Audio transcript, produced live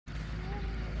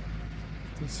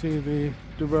You see the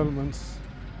developments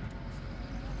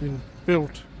being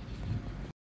built.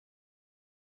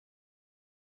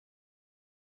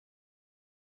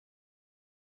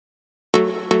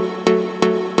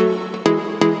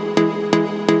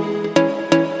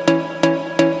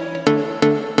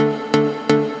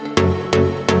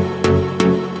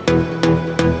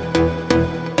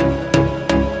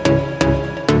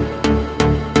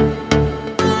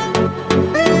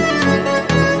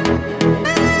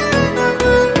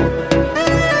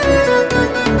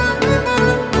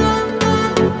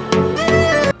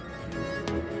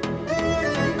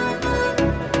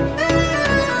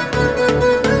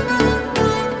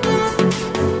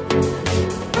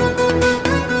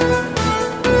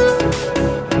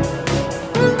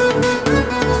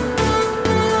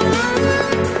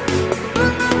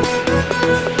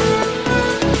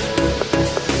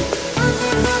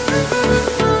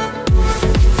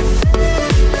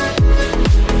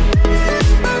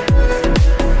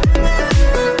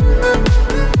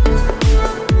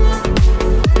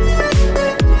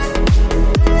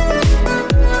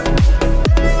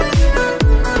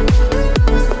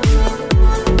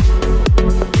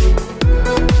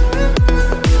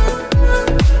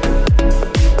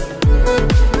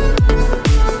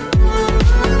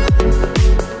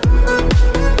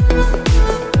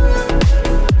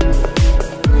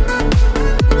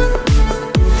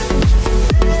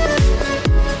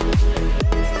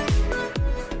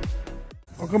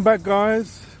 Welcome back,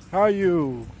 guys. How are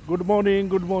you? Good morning,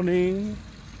 good morning.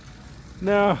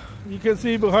 Now you can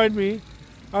see behind me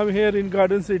I'm here in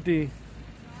Garden City,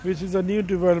 which is a new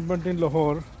development in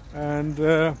Lahore, and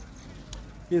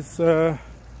it's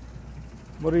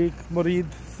Muridke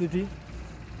city.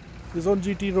 It's on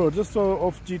GT road, just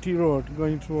off GT road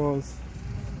going towards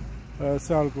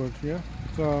Sialkot. Yeah,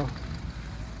 so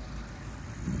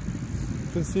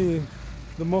you can see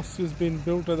the mosque is being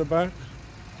built at the back.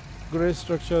 Grey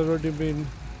structure already been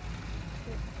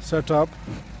set up,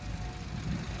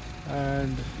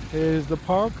 and here is the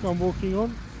park I'm walking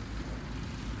on.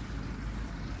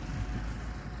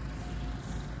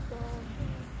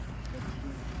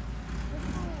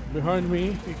 Behind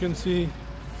me you can see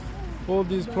all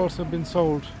these plots have been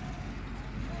sold.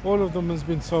 All of them has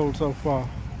been sold so far.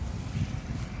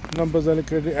 Numbers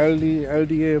allocated,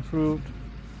 LDA approved,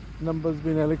 numbers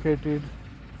been allocated,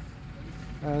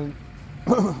 and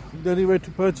the only way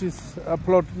to purchase a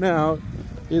plot now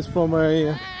is from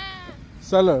a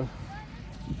seller.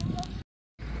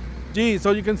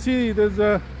 So you can see there's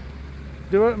a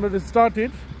development is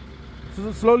started.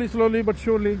 So slowly but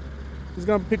surely it's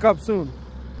going to pick up soon.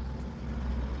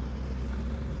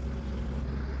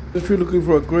 If you're looking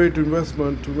for a great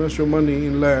investment to invest your money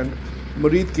in land,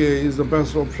 Muridke is the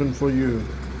best option for you.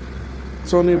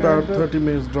 It's only about 30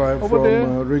 minutes drive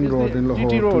from Ring Road in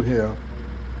Lahore to here.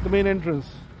 The main entrance.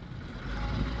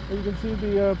 And you can see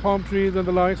the palm trees and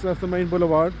the lights. That's the main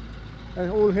boulevard,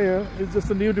 and all here is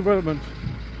just a new development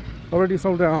already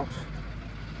sold out.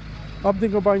 I'm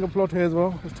thinking of buying a plot here as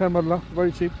well. It's 10 Marla,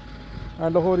 very cheap,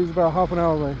 and Lahore is about half an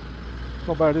hour away.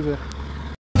 Not bad, is it?